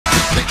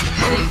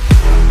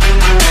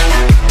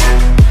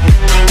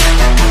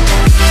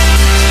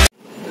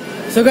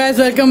So guys,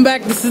 welcome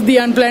back. This is the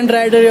Unplanned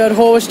Rider, your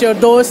host, your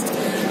दोस्त.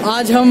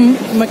 आज हम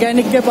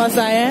mechanic के पास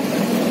आए हैं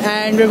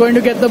and we're going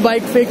to get the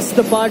bike fixed.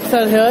 The parts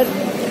are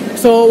here.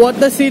 So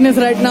what the scene is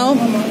right now,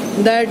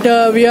 that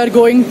we are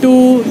going to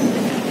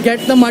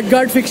get the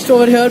mudguard fixed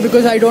over here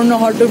because I don't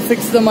know how to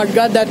fix the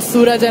mudguard. That's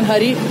Suraj and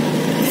Hari.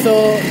 So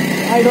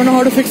I don't know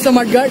how to fix the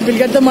mudguard.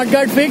 We'll get the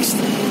mudguard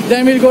fixed.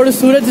 Then we'll go to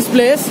Suraj's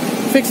place,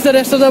 fix the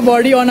rest of the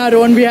body on our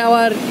own. We have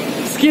our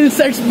skill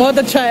sets. बहुत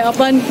अच्छा है,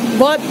 अपन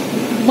बहुत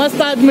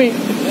मस्त आदमी.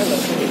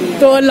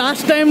 तो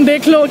last time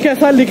देख लो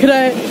कैसा लिख रहा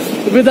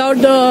है without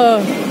the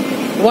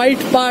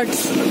white parts.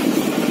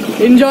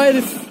 Enjoy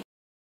this.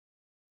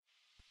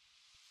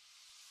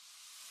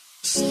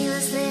 She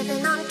was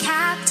living on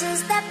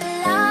couches that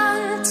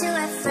belonged to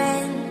her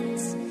friends.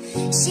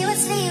 She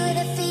would sleep with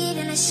her feet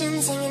in her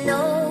shins hanging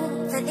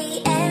over the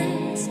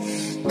ends,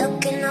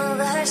 looking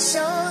over her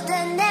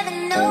shoulder, never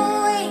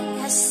knowing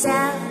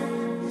herself.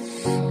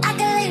 I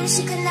could believe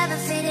she could never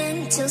fit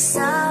in till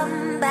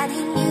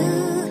somebody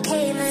new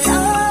came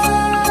along.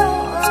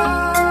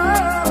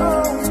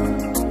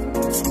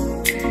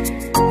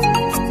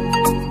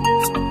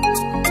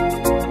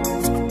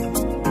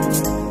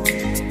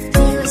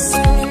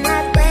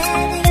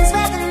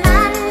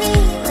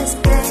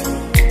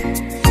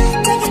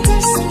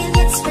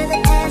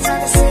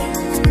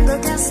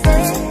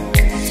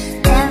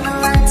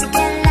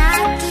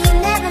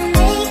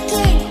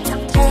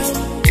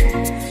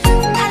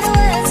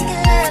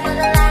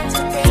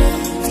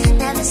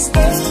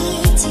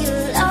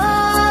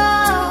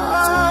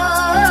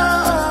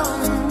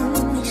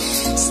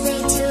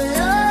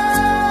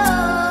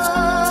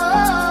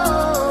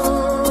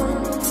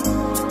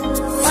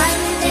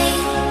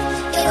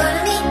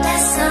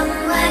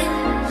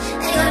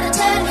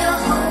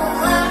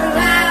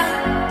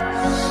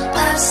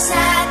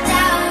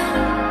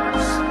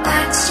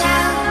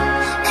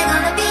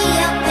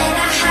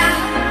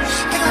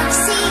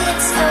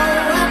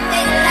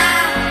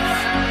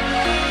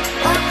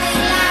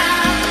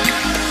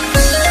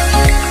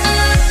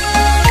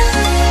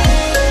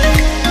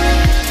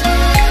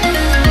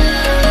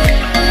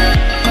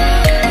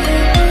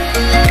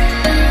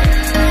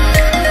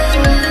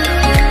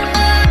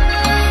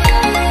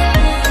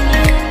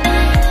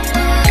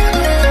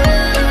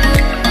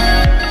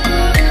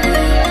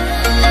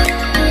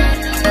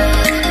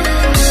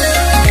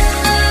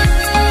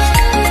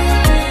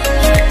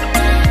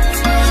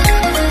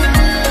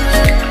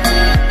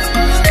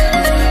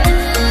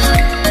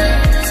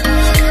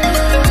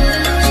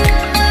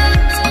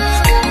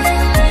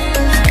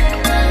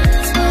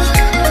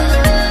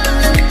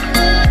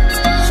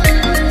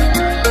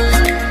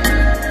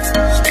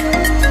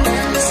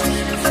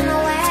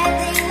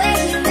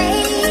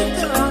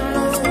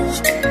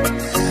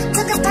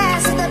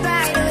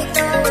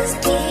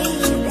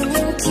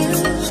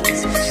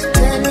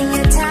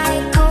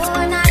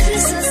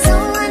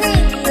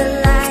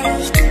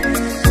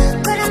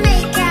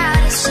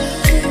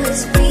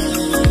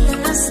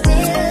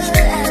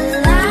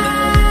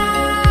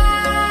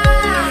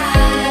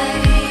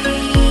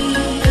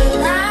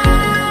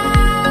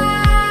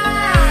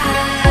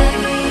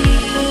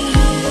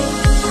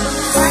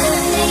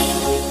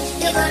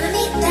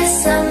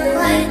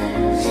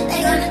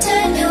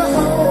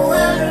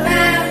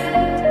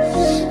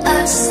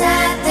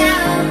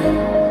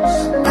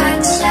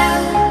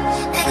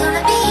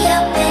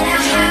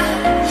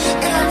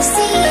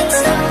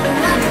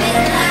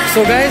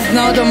 So guys,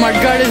 now the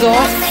mudguard is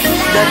off.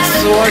 That's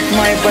what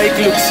my bike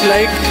looks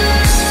like.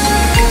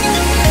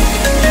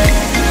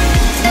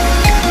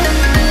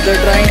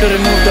 They're trying to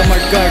remove the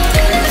mudguard.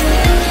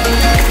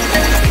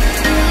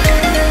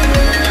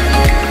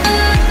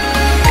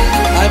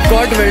 I've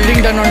got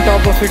welding done on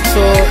top of it,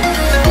 so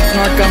it's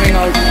not coming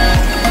out.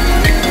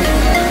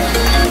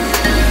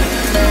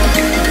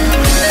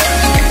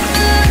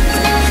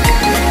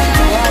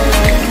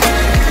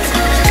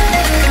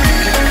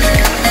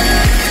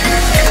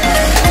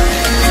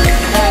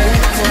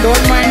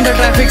 Don't mind the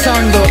traffic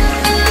sound though.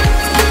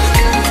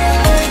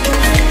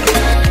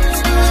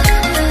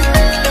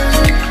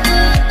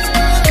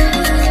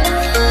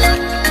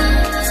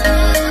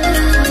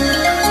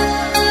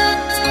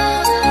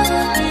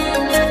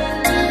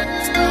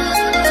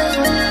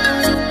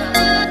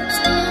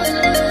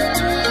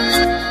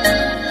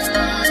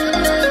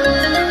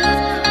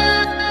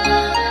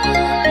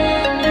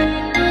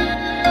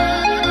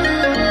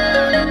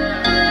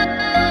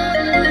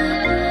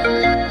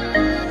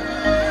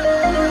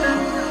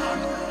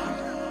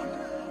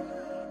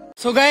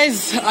 So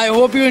guys, I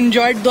hope you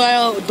enjoyed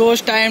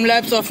those time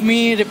lapse of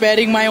me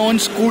repairing my own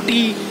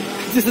scooty.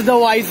 This is the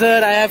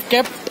visor I have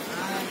kept,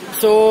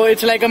 so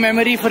it's like a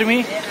memory for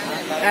me.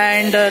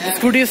 And the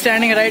scooty is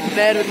standing right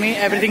there with me.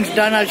 Everything's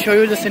done. I'll show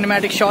you the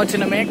cinematic shots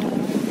in a minute.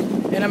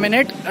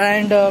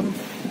 And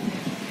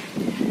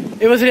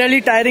it was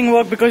really tiring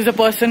work because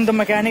the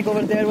mechanic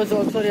over there was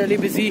also really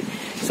busy.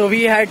 So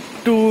we had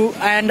to,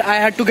 and I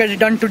had to get it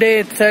done today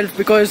itself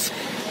because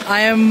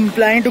I am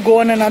planning to go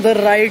on another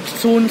ride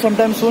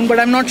sometime soon, but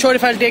I'm not sure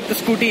if I'll take the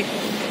scooty.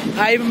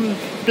 I'm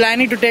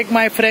planning to take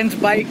my friend's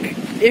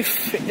bike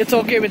if it's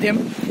okay with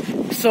him.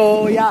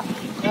 So yeah,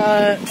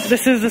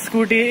 this is the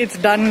scooty. It's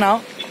done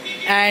now,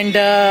 and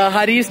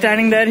Hari is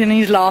standing there and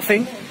he's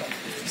laughing.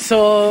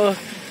 So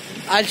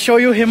I'll show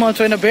you him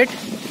also in a bit,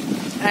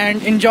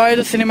 and enjoy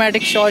the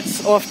cinematic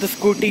shots of the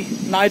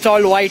scooty. Now it's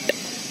all white.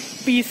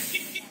 Peace.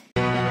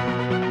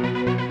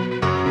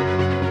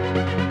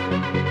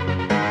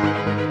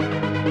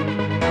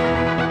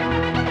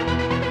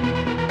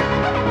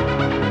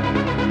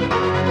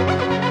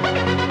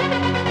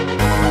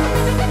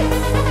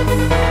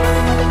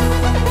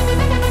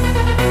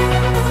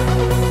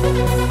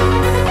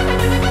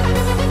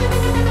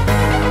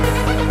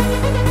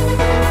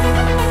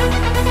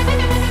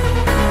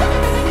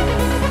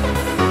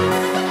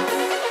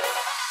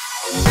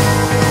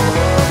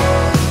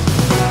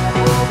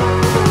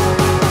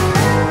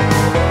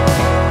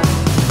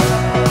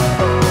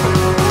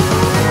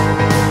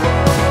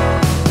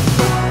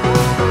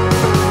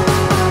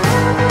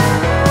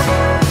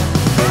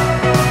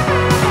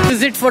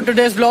 For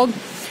today's vlog.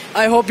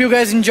 I hope you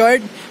guys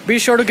enjoyed. Be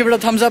sure to give it a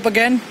thumbs up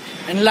again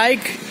and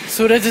like.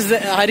 Suraj is there,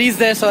 Hari is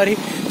there, sorry.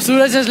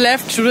 Suraj has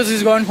left, Suraj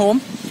is gone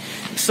home.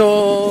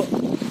 So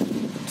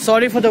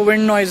sorry for the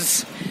wind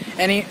noise,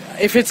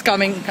 if it's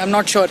coming, I'm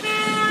not sure.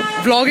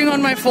 Vlogging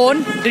on my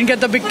phone, didn't get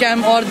the big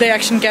cam or the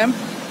action cam.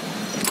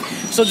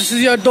 So this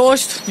is your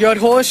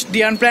host,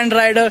 the Unplanned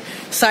Rider,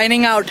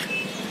 signing out.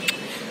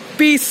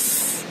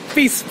 Peace,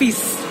 peace,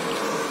 peace.